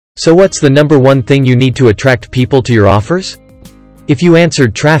So what's the number one thing you need to attract people to your offers? If you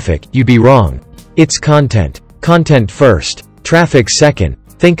answered traffic, you'd be wrong. It's content. Content first, traffic second.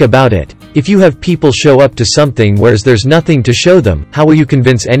 Think about it. If you have people show up to something whereas there's nothing to show them, how will you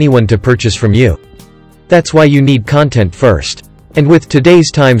convince anyone to purchase from you? That's why you need content first. And with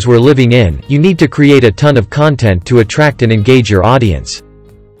today's times we're living in, you need to create a ton of content to attract and engage your audience.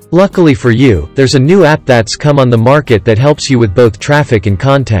 Luckily for you, there's a new app that's come on the market that helps you with both traffic and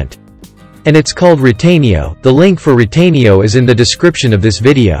content. And it's called Retainio. The link for Retainio is in the description of this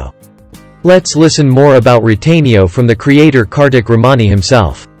video. Let's listen more about Retainio from the creator Kartik Ramani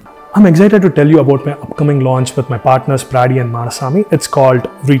himself. I'm excited to tell you about my upcoming launch with my partners Pradi and Manasamy. It's called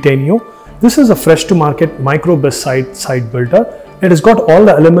Retainio. This is a fresh-to-market micro-biz site builder. It has got all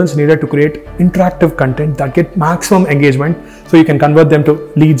the elements needed to create interactive content that get maximum engagement so you can convert them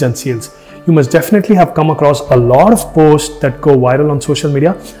to leads and sales. You must definitely have come across a lot of posts that go viral on social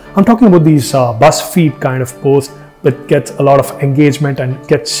media. I'm talking about these BuzzFeed kind of posts that gets a lot of engagement and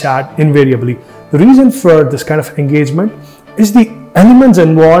gets shared invariably. The reason for this kind of engagement is the elements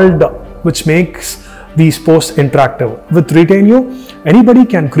involved which makes these posts interactive. With Retainio, anybody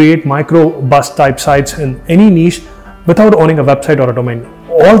can create micro buzz type sites in any niche without owning a website or a domain.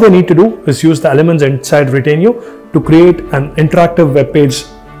 All they need to do is use the elements inside Retainio to create an interactive web page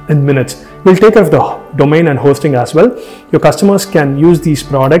in minutes. We'll take care of the domain and hosting as well. Your customers can use these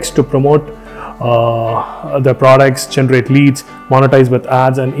products to promote their products, generate leads, monetize with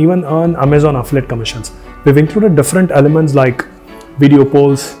ads, and even earn Amazon affiliate commissions. We've included different elements like video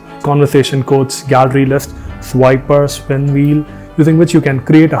polls, conversation codes, gallery list, swiper, spin wheel, using which you can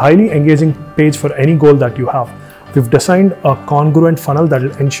create a highly engaging page for any goal that you have. We've designed a congruent funnel that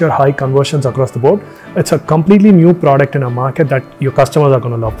will ensure high conversions across the board. It's a completely new product in a market that your customers are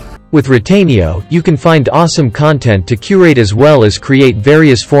going to love. With Retainio, you can find awesome content to curate as well as create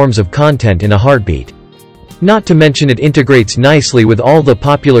various forms of content in a heartbeat. Not to mention it integrates nicely with all the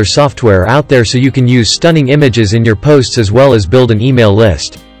popular software out there so you can use stunning images in your posts as well as build an email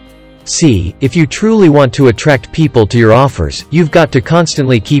list. See, if you truly want to attract people to your offers, you've got to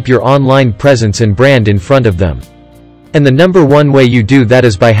constantly keep your online presence and brand in front of them. And the number one way you do that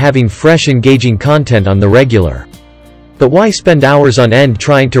is by having fresh engaging content on the regular. But why spend hours on end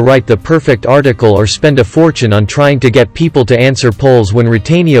trying to write the perfect article or spend a fortune on trying to get people to answer polls when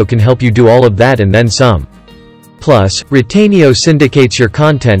Retainio can help you do all of that and then some? Plus, Retainio syndicates your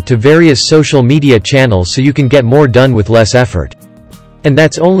content to various social media channels so you can get more done with less effort. And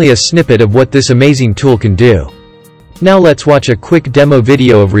that's only a snippet of what this amazing tool can do. Now let's watch a quick demo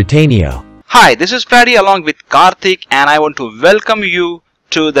video of Retainio. Hi, this is Pradi along with Kartik, and I want to welcome you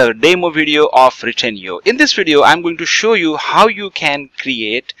to the demo video of Retainio. In this video, I'm going to show you how you can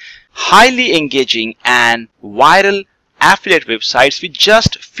create highly engaging and viral affiliate websites with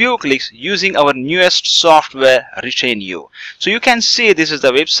just few clicks using our newest software Retainio. So you can see this is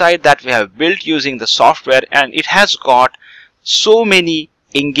the website that we have built using the software, and it has got so many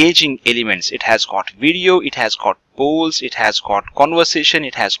engaging elements. It has got video, it has got polls, it has got conversation,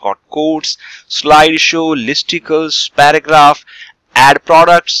 it has got codes, slideshow, listicles, paragraph, ad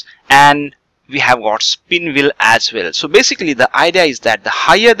products, and we have got spin wheel as well. So basically the idea is that the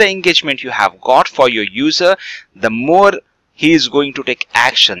higher the engagement you have got for your user, the more he is going to take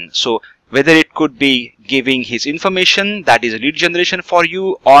action. So whether it could be giving his information, that is lead generation for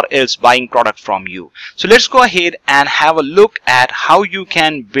you, or else buying product from you. So let's go ahead and have a look at how you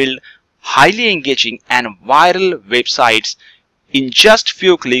can build highly engaging and viral websites in just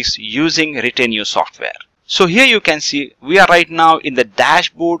few clicks using Retainio software. So here you can see we are right now in the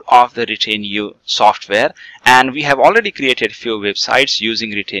dashboard of the Retainio software, and we have already created few websites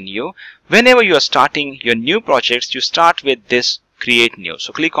using Retainio. Whenever you are starting your new projects, you start with this Create New.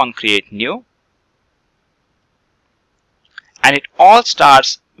 So click on Create New, and it all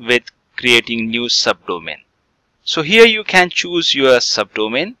starts with creating new subdomain. So here you can choose your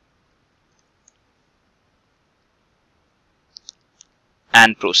subdomain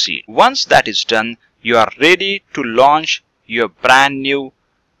and proceed. Once that is done, you are ready to launch your brand new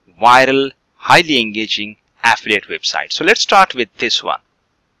viral highly engaging affiliate website. So let's start with this one.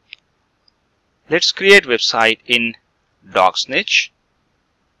 Let's create website in dog snitch.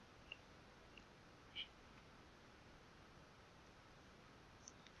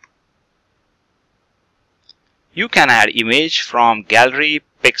 You can add image from gallery,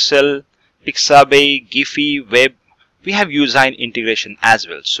 pixel, pixabay, giphy, web. We have user integration as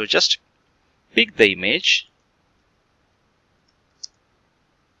well. So just pick the image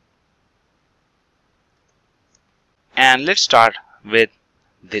and let's start with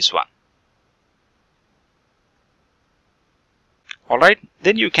this one. Alright,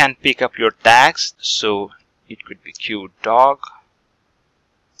 then you can pick up your tags. So it could be cute dog,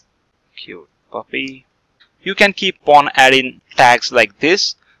 cute puppy. You can keep on adding tags like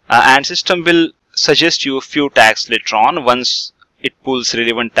this, and system will suggest you a few tags later on once it pulls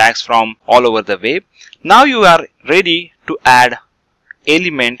relevant tags from all over the web. Now you are ready to add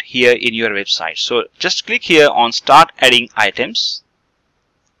element here in your website. So just click here on start adding items,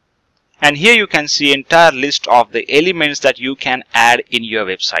 and here you can see entire list of the elements that you can add in your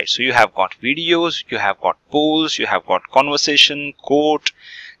website. So you have got videos, you have got polls, you have got conversation, quote,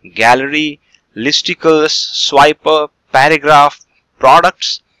 gallery, listicles, swiper, paragraph,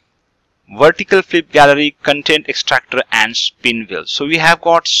 products, vertical flip gallery, content extractor, and spin wheel. So we have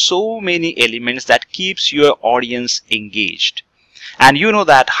got so many elements that keeps your audience engaged. And you know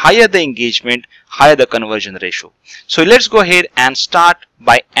that higher the engagement, higher the conversion ratio. So let's go ahead and start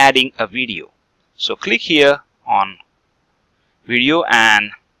by adding a video. So click here on video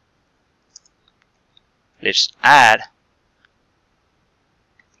and let's add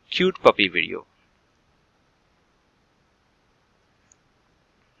cute puppy video.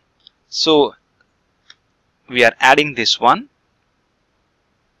 So we are adding this one,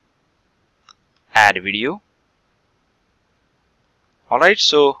 add video. Alright,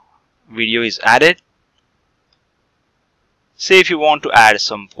 so video is added. Say if you want to add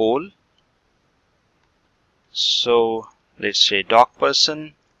some poll, so let's say dog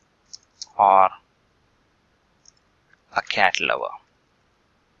person or a cat lover.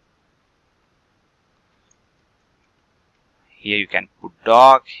 Here you can put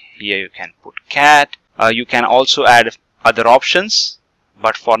dog, here you can put cat. You can also add other options,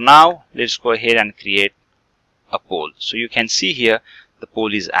 but for now let's go ahead and create a poll. So you can see here the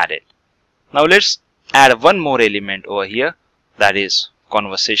poll is added. Now let's add one more element over here, that is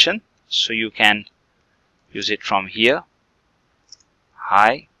conversation. So you can use it from here.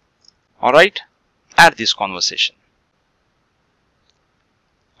 Hi. Alright, add this conversation.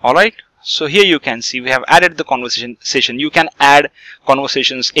 Alright, so here you can see we have added the conversation session. You can add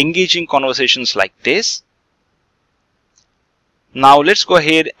conversations, engaging conversations like this. Now let's go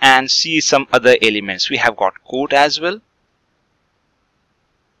ahead and see some other elements. We have got quote as well.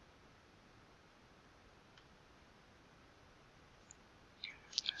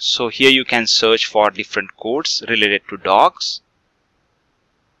 So here you can search for different quotes related to dogs,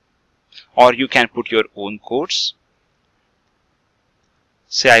 or you can put your own quotes.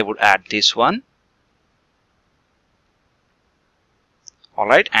 Say I would add this one.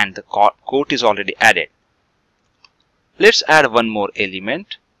 Alright, and the quote is already added. Let's add one more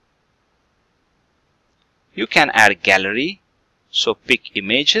element. You can add gallery. So pick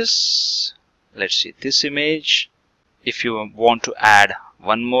images. Let's see this image. If you want to add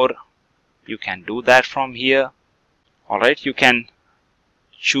one more, you can do that from here. Alright, you can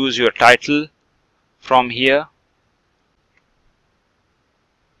choose your title from here.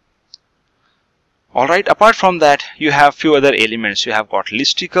 Alright, apart from that, you have few other elements. You have got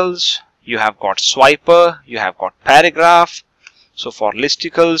listicles, you have got swiper, you have got paragraph. So for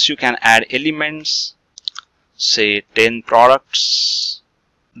listicles, you can add elements, say 10 products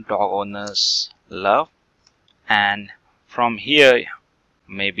dog owners love, and from here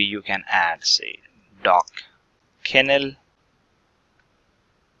maybe you can add, say, dog kennel.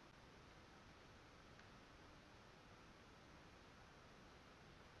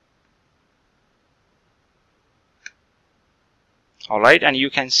 Alright, and you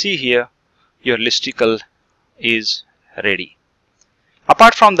can see here your listicle is ready.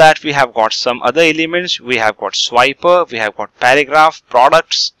 Apart from that, we have got some other elements. We have got swiper, we have got paragraph,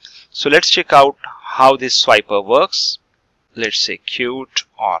 products. So let's check out how this swiper works. Let's say cute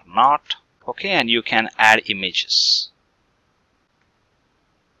or not. Okay, and you can add images.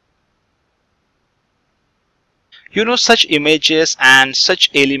 You know, such images and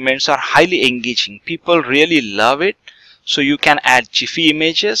such elements are highly engaging. People really love it. So you can add jiffy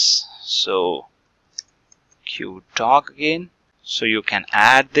images. So cute dog again. So you can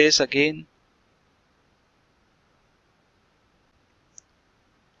add this again.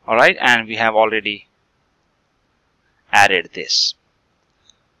 Alright, and we have already added this.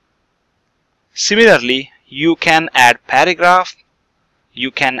 Similarly, you can add paragraph,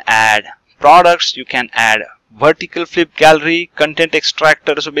 you can add products, you can add vertical flip gallery, content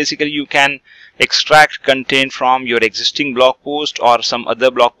extractor. So basically you can extract content from your existing blog post or some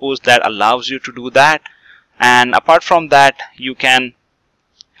other blog post that allows you to do that. And apart from that, you can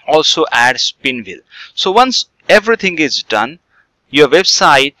also add spin wheel. So once everything is done, your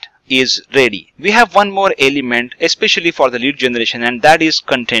website is ready. We have one more element especially for the lead generation, and that is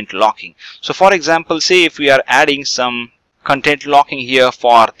content locking. So for example, say if we are adding some content locking here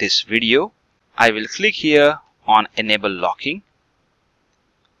for this video. I will click here on enable locking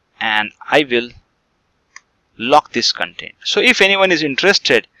and I will lock this content. So if anyone is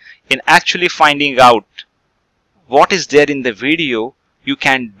interested in actually finding out what is there in the video, you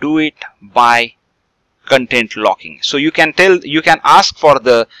can do it by content locking. So you can ask for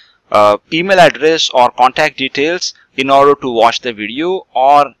the email address or contact details in order to watch the video,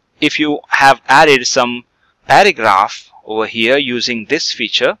 or if you have added some paragraph over here using this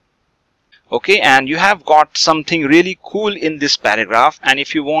feature, okay, and you have got something really cool in this paragraph, and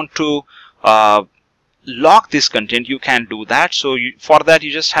if you want to lock this content, you can do that. So for that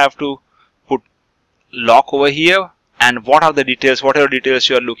you just have to put lock over here, and what are the details, whatever details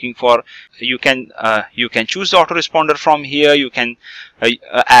you are looking for, you can choose the autoresponder from here. You can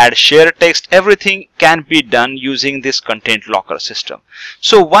add share text. Everything can be done using this content locker system.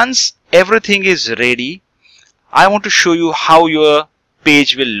 So once everything is ready, I want to show you how your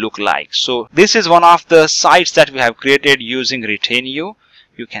page will look like. So this is one of the sites that we have created using Retainio.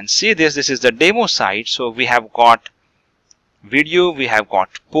 You can see this is the demo site. So we have got video, we have got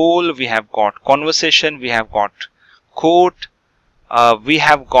poll, we have got conversation, we have got quote, we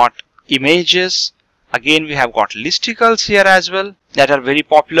have got images, again we have got listicles here as well that are very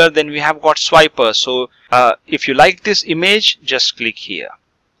popular. Then we have got swipers. So if you like this image, just click here,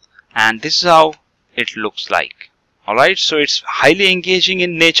 and this is how it looks like. Alright, so it's highly engaging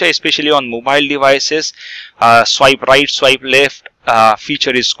in nature, especially on mobile devices. Swipe right, swipe left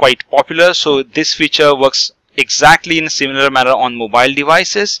feature is quite popular, so this feature works exactly in a similar manner on mobile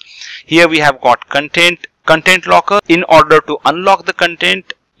devices. Here we have got content locker. In order to unlock the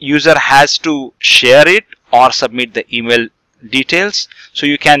content, user has to share it or submit the email details. So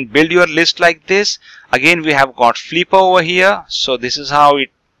you can build your list like this. Again, we have got flipper over here. So this is how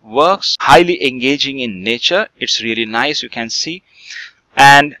it works. Highly engaging in nature. It's really nice, you can see.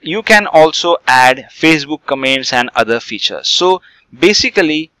 And you can also add Facebook comments and other features. So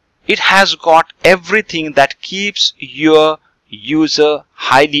basically it has got everything that keeps your user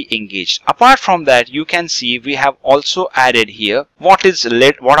highly engaged. Apart from that, you can see we have also added here what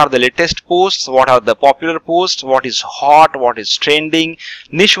are the latest posts, what are the popular posts, what is hot, what is trending.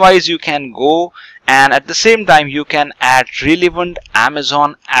 Niche wise you can go, and at the same time you can add relevant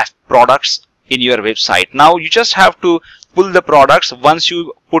Amazon products in your website. Now you just have to pull the products. Once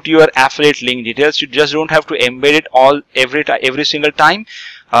you put your affiliate link details, you just don't have to embed it all every single time.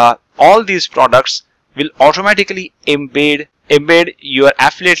 All these products will automatically embed your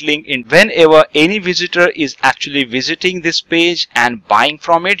affiliate link in. Whenever any visitor is actually visiting this page and buying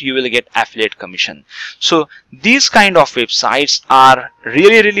from it, you will get affiliate commission. So these kind of websites are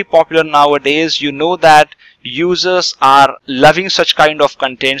really popular nowadays. You know that users are loving such kind of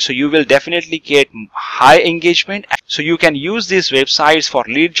content, so you will definitely get high engagement. So you can use these websites for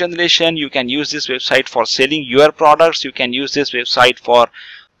lead generation, you can use this website for selling your products, you can use this website for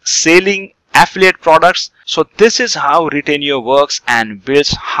selling affiliate products. So this is how Retainio works and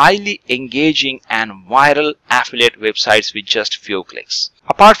builds highly engaging and viral affiliate websites with just few clicks.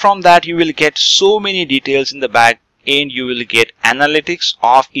 Apart from that, you will get so many details in the back end. You will get analytics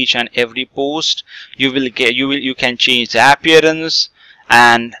of each and every post. You can change the appearance,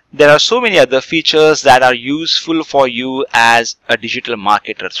 and there are so many other features that are useful for you as a digital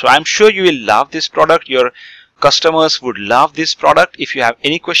marketer. So I'm sure you will love this product. Your customers would love this product. If you have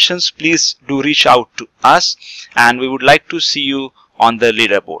any questions, please do reach out to us, and we would like to see you on the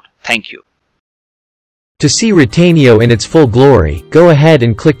leaderboard. Thank you. To see Retainio in its full glory, go ahead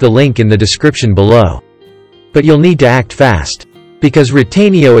and click the link in the description below. But you'll need to act fast, because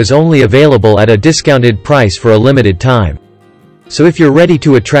Retainio is only available at a discounted price for a limited time. So if you're ready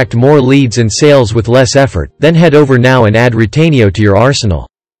to attract more leads and sales with less effort, then head over now and add Retainio to your arsenal.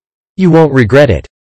 You won't regret it.